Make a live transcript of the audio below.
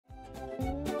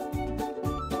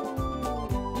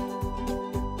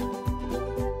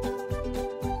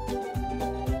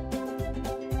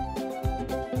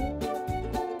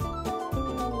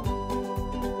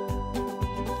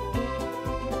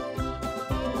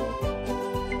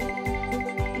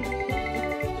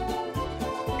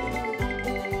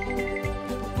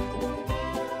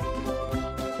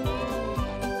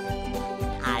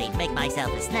make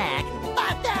myself a snack.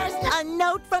 But there's a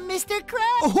note from Mr.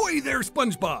 Krabs. Ahoy there,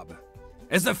 SpongeBob!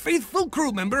 As a faithful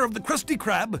crew member of the Krusty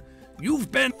Krab,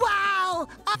 you've been... Wow!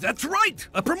 That's right!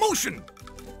 A promotion!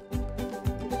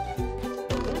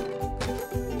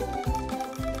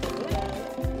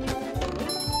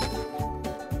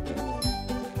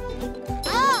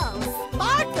 Oh,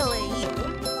 sparkly!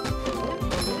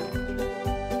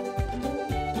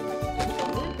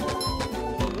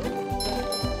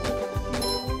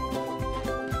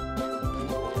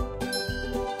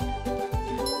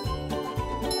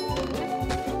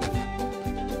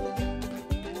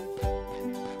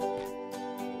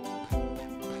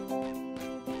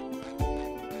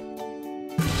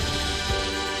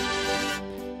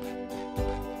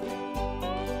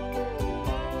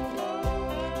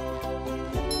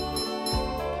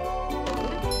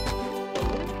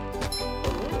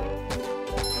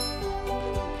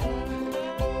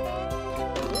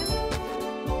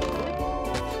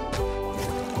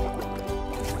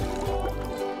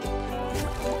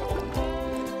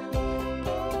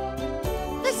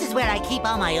 This is where I keep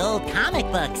all my old comic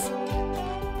books.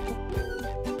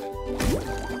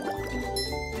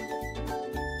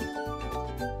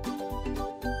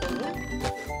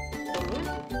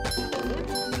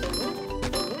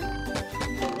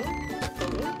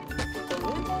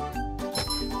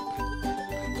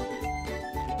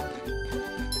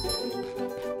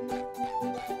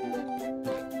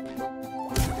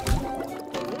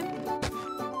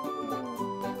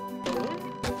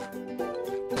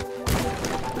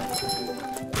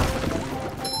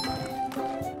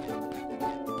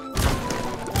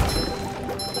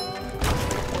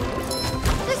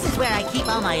 This is where I keep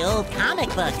all my old comic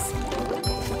books.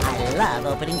 I love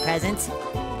opening presents.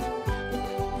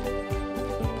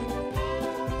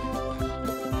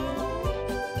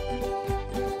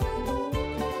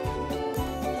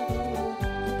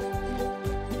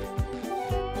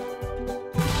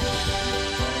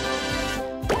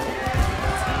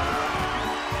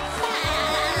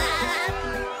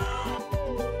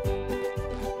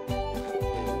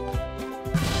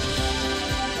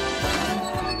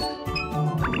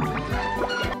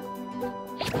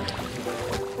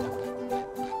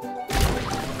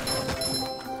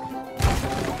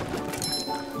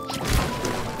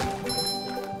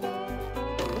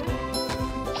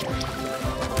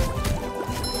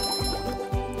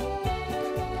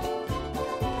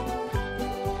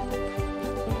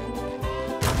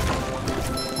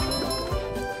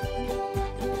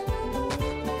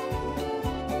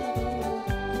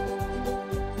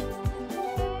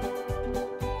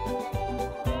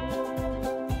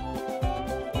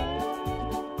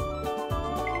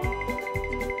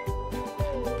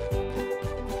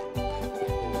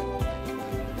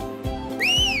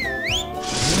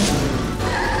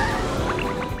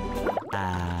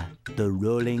 The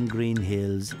rolling green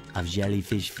hills of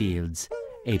Jellyfish Fields,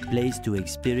 a place to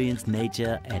experience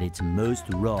nature at its most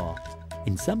raw,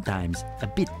 and sometimes a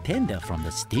bit tender from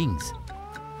the stings.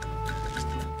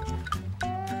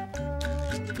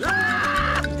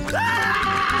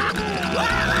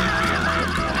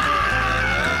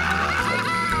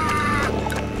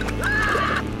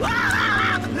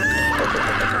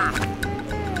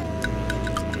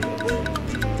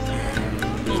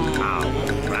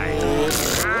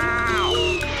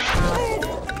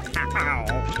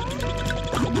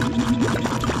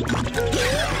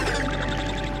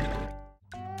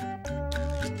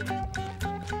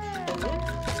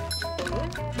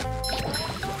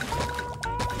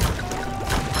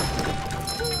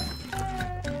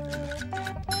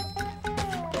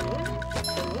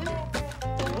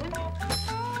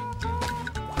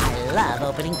 I love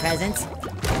opening presents.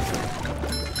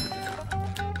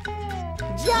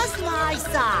 Just my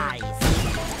size.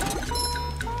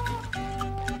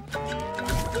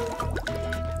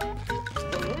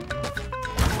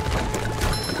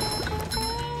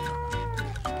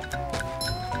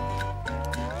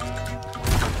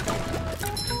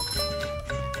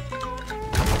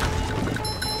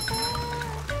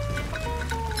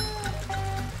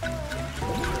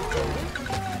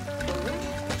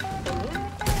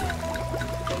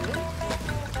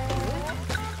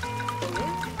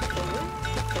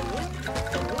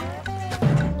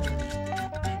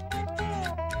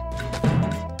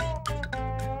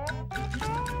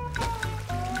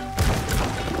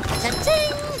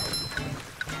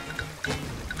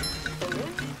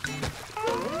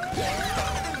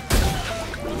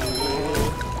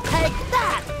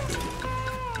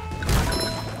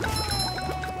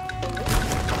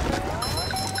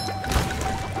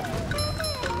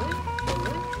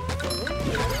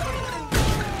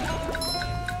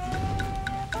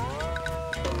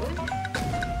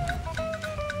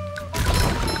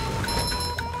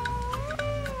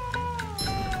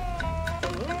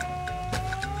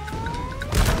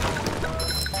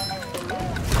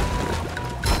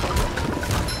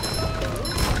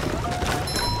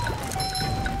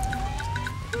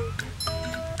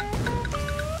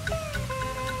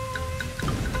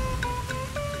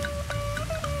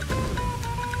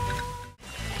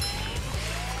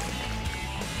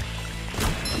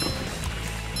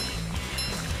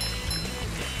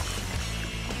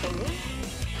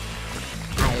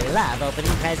 love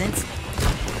opening presents.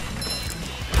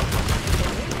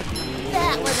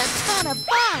 That was a ton of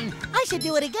fun! I should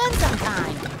do it again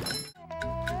sometime.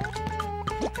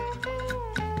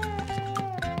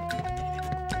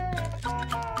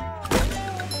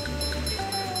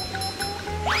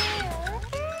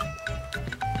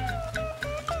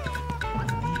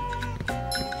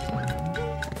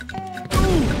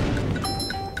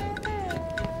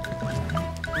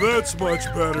 That's much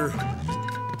better.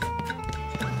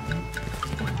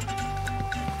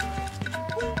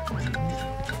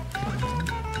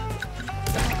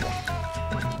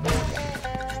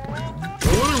 I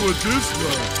wonder what this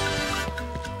does.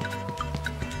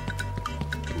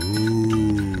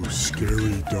 Ooh,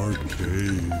 scary dark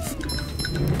cave.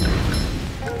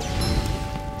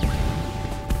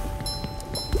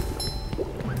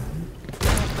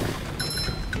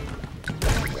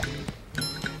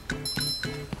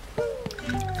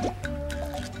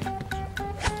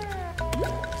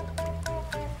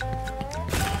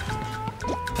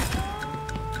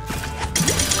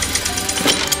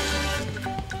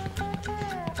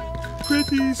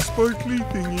 Pretty sparkly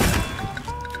thingy.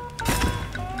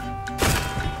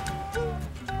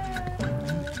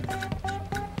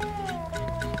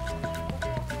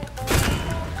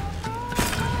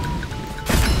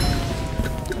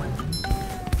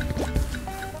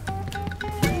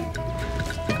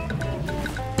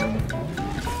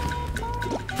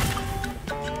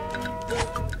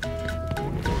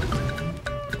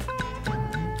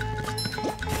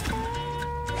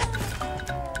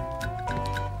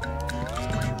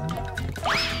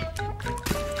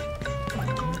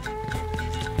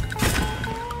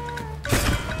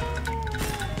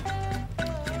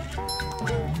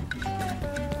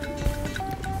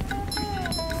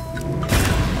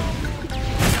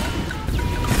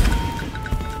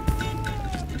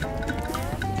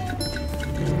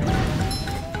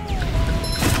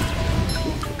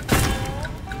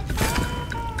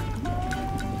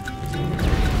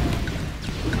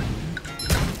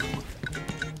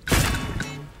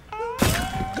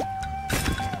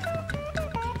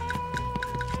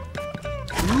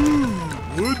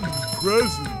 Wooden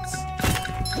presents.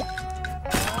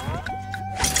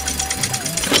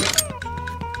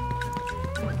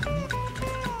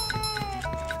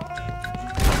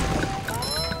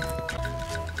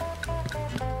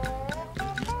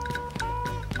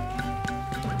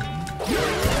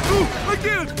 Oh,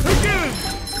 again!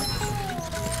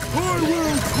 I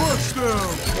will crush them!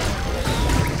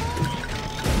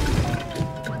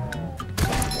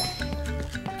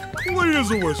 Clean as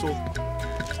a whistle.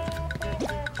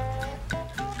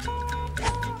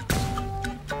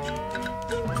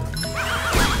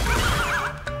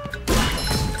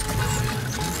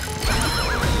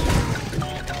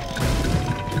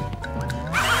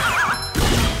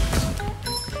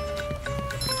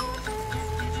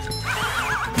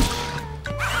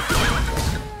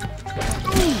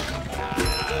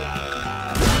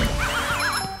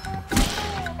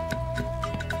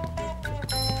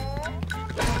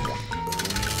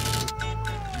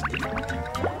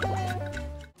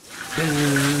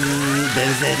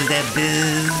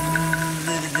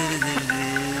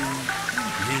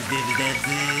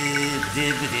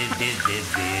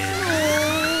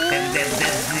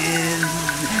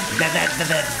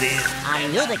 I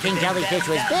knew the king jellyfish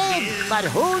was big, but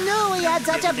who knew he had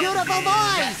such a beautiful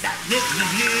voice?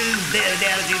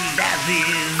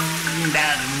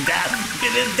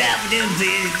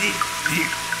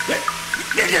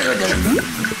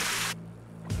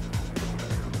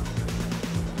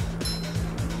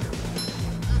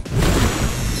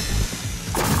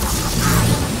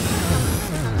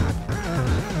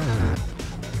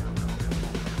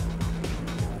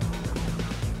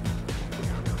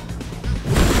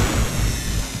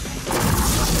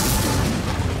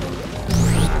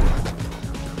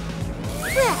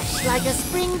 Fresh like a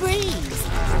spring breeze.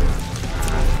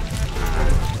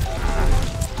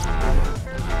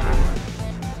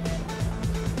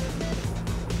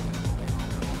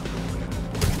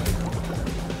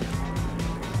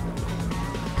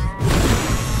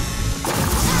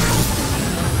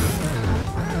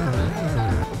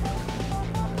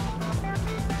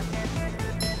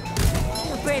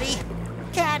 Too pretty.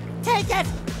 Can't take it.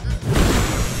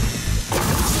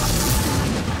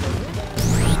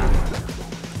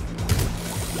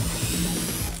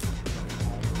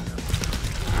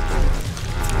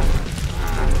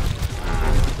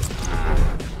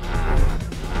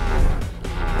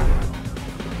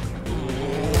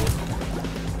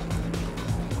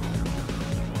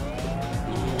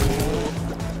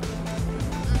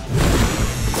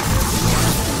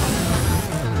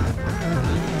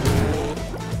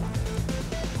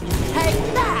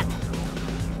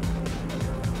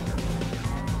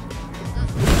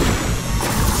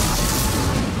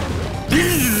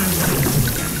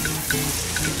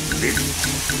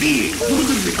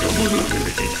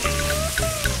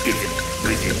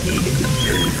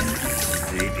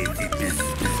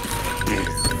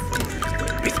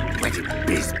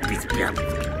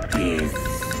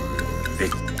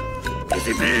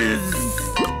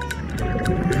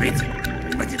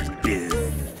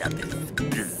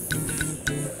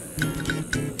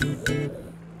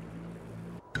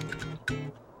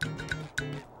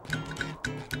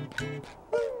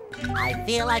 I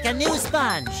feel like a new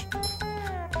sponge.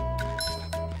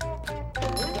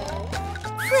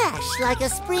 Fresh like a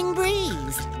spring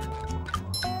breeze.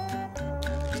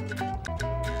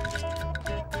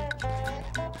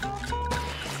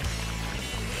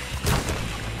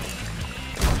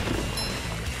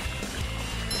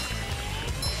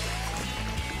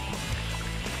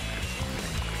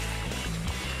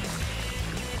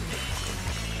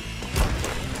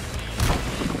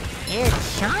 It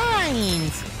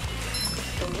shines.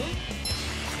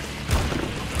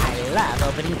 I love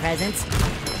opening presents.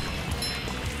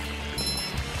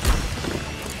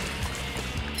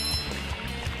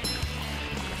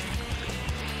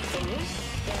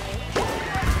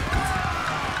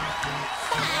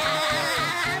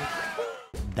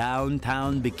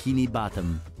 Downtown Bikini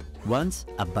Bottom. Once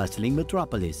a bustling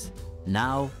metropolis,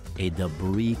 now a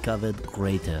debris-covered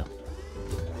crater.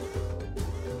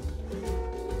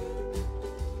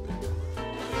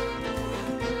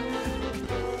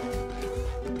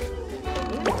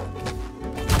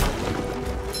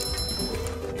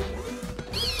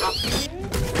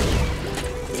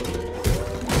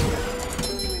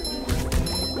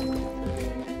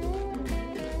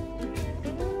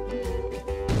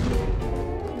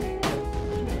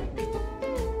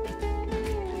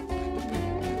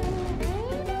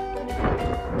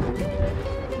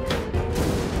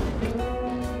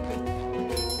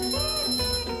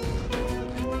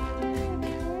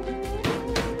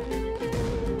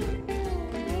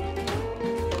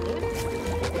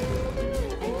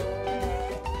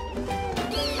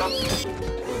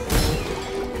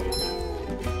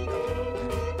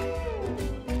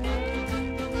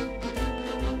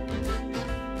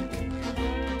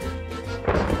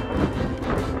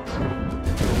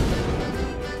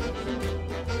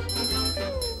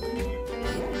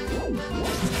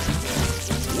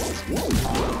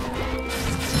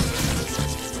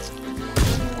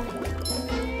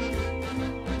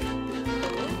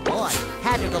 Boy,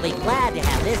 Patrick will be glad to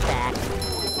have this back.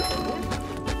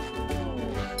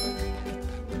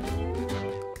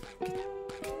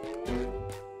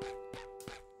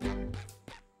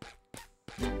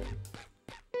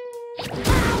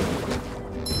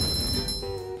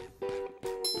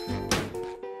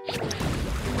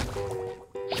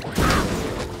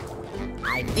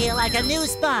 I feel like a new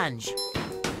sponge.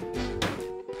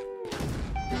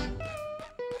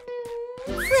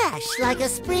 Fresh like a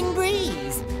spring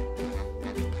breeze.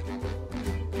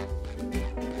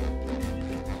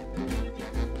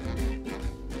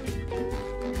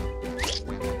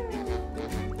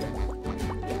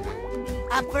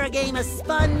 Up for a game of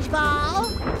SpongeBob?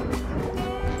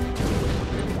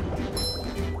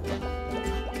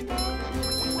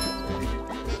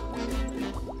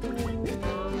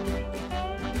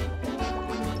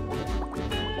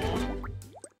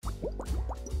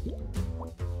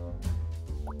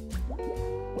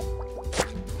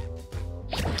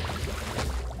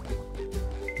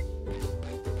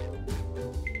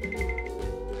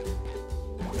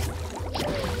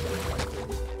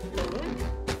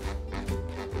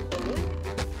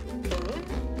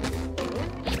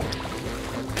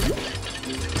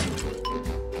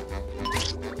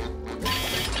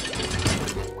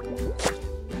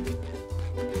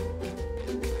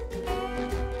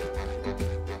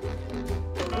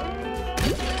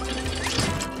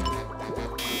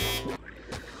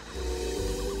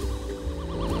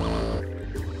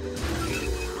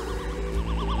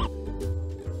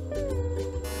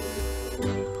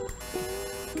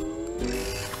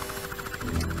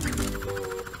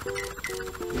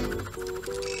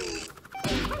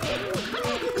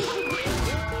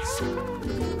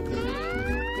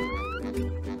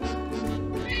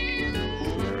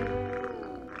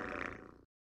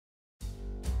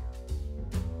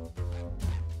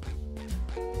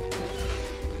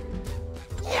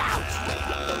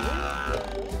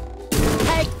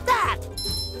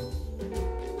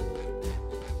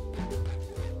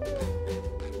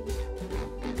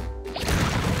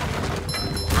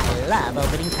 Love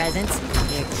opening presents.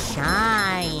 It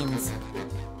shines.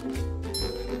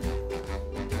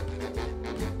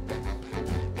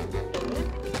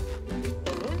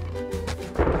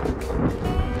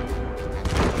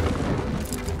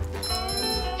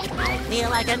 I feel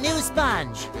like a new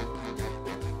sponge.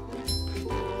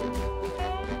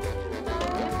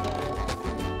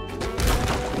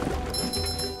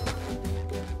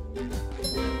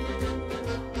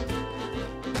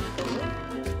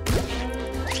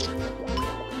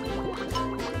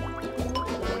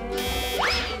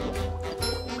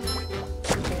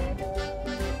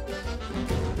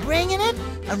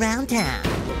 around town.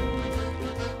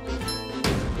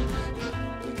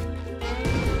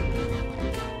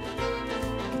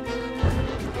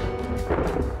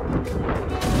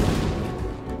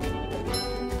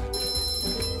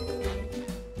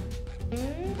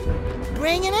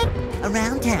 Bringing it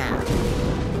around town.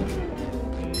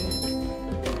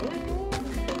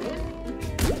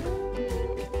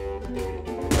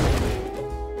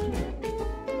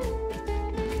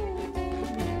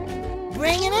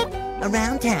 Bringing it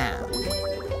around town.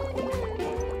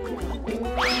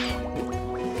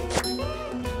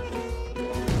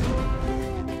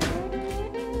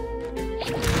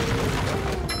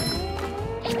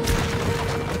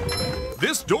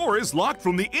 This door is locked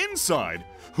from the inside.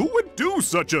 Who would do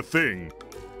such a thing?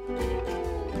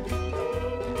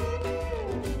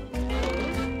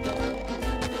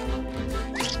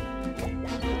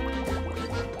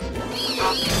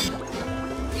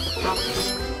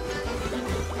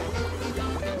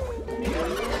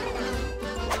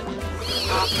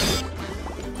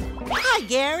 Hi,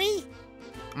 Gary.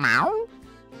 Meow.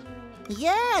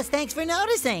 Yes, thanks for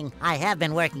noticing. I have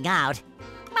been working out.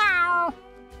 Meow.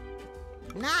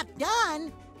 Not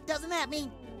done? Doesn't that mean...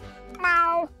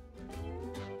 Meow.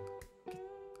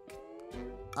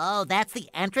 Oh, that's the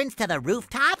entrance to the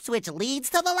rooftops, which leads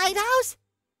to the lighthouse?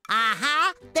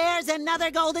 Aha! There's another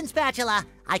golden spatula.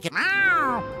 I can...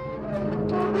 Meow.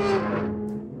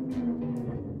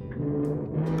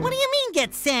 What do you mean,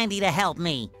 get Sandy to help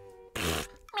me?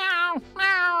 Meow,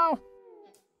 meow.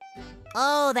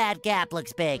 Oh, that gap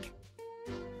looks big.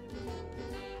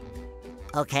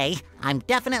 Okay, I'm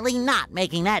definitely not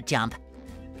making that jump.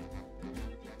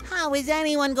 How is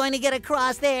anyone going to get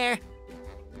across there?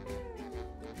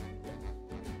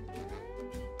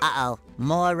 Uh-oh,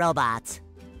 more robots.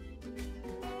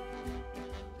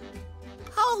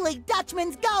 Holy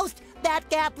Dutchman's ghost! That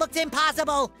gap looks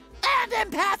impossible! And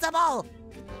impassable!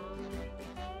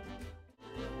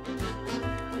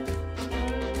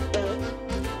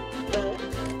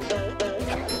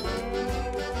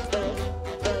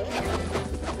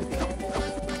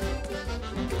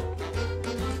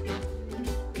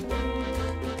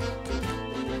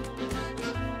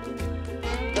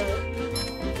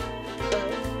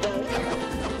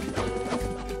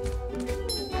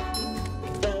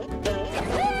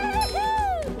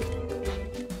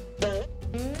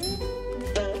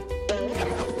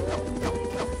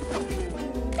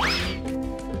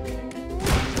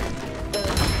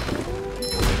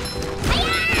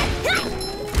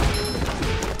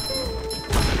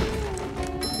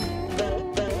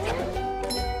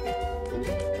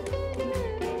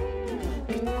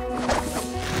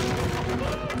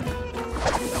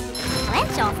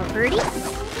 That's all for Birdie.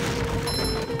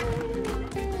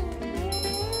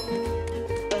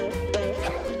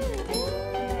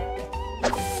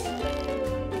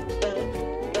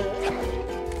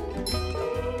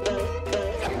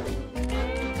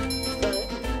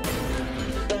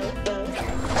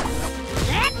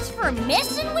 That's for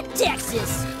messing with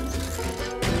Texas.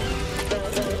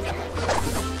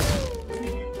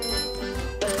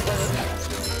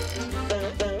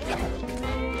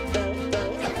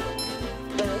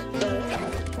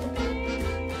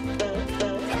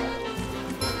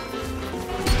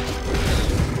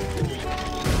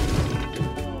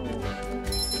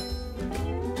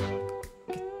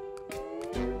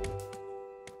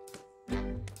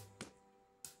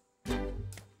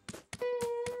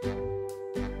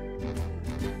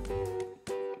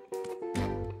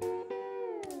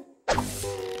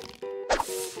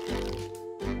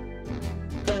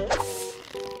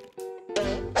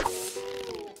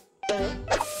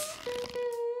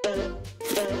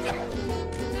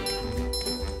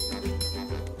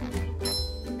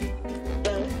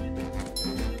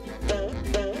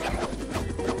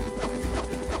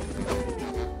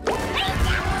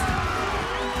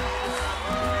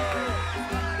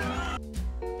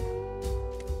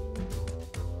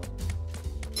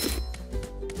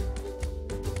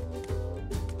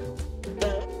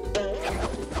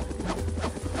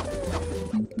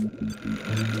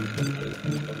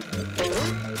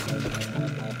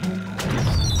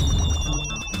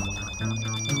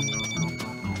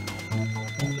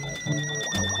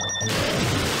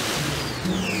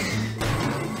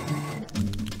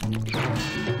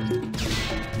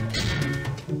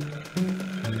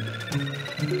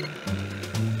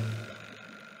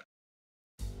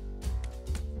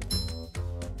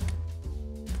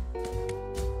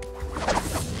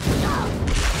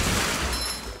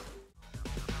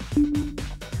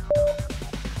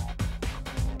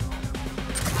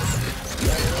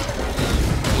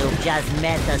 Just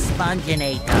met the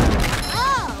Spongeinator.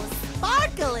 Oh,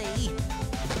 sparkly!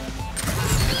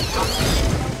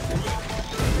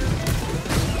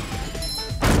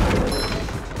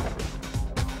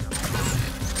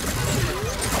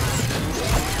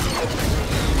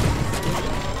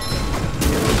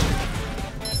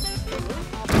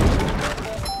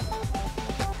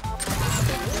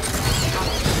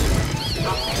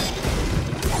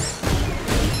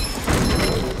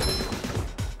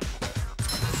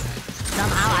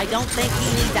 don't think he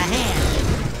needs a hand.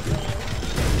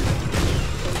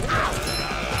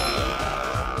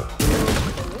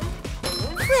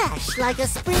 Fresh like a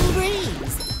spring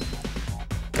breeze.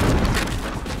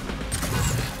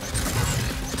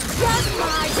 Just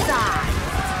my size.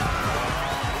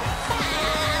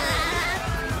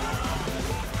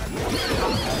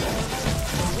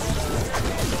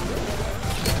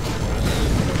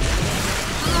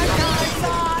 Hot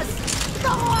sauce! The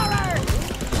horror!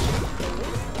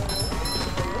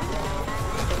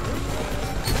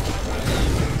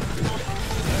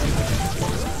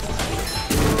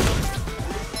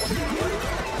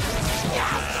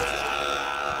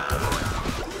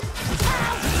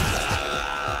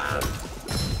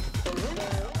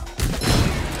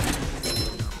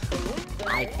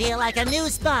 I feel like a new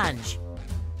sponge.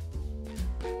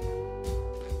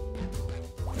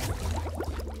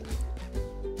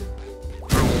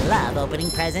 I love opening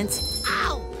presents.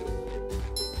 Ow!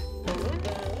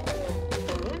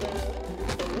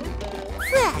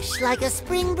 Fresh like a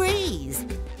spring breeze.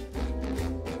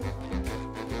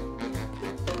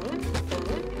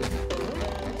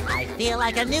 I feel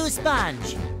like a new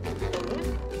sponge.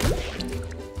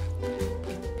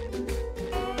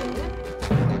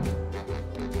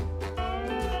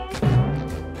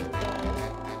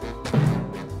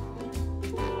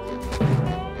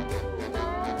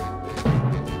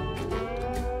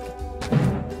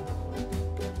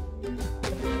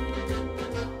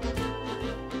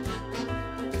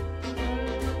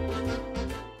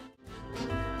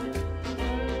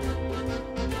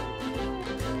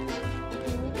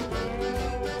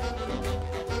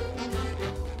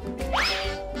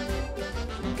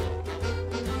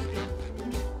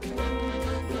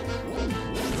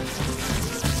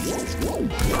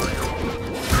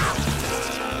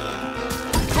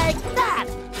 Take that!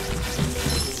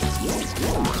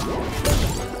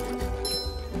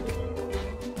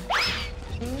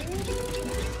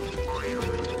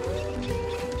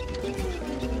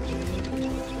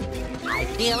 I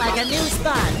feel like a new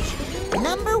sponge.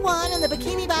 Number 1 in the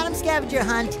Bikini Bottom scavenger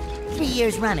hunt, 3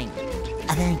 years running.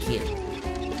 Thank you.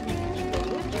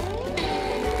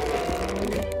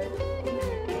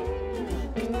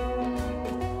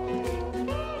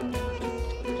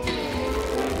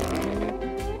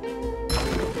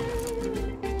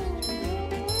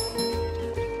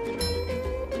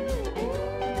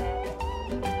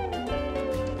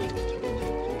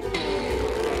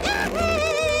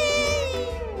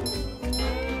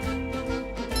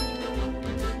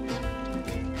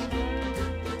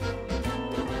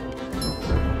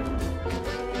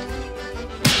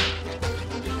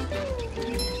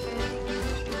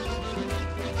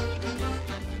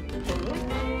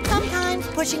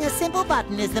 Pushing a simple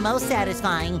button is the most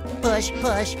satisfying. Push,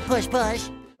 push, push, push.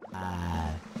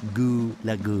 Goo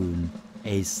Lagoon,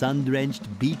 a sun-drenched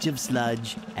beach of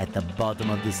sludge at the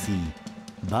bottom of the sea.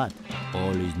 But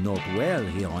all is not well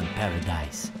here on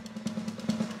Paradise.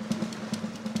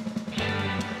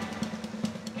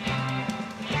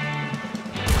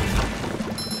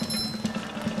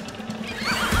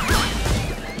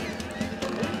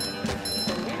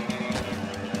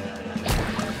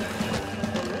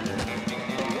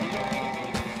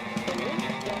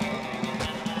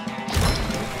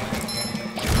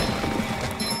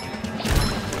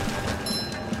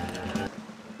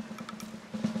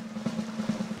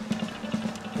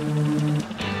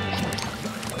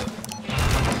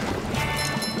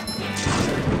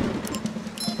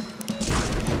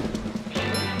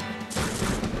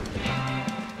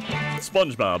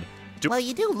 SpongeBob, Well,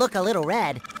 you do look a little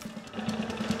red.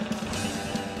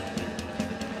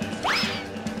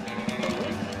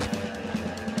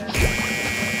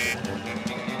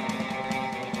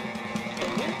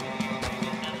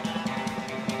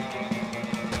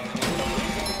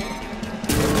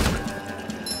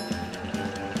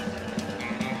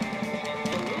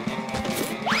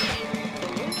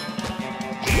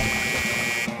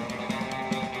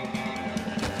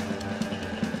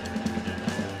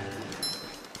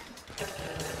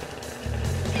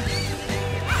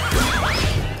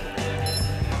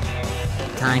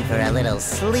 Time for a little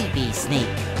sleepy sneak.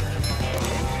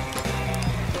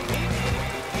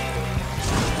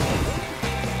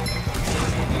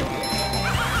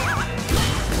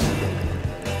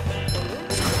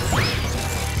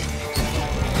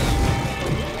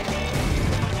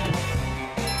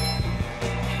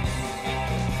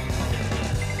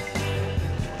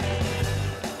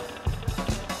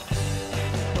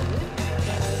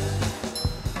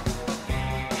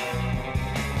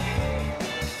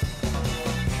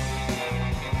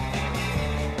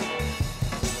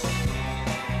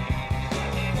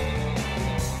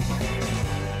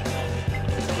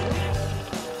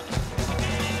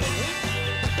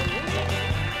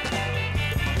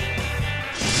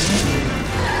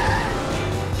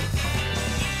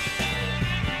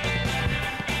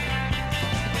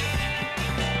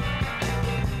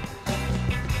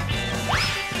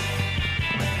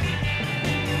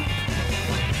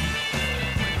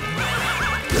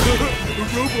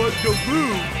 Robot, don't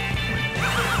move.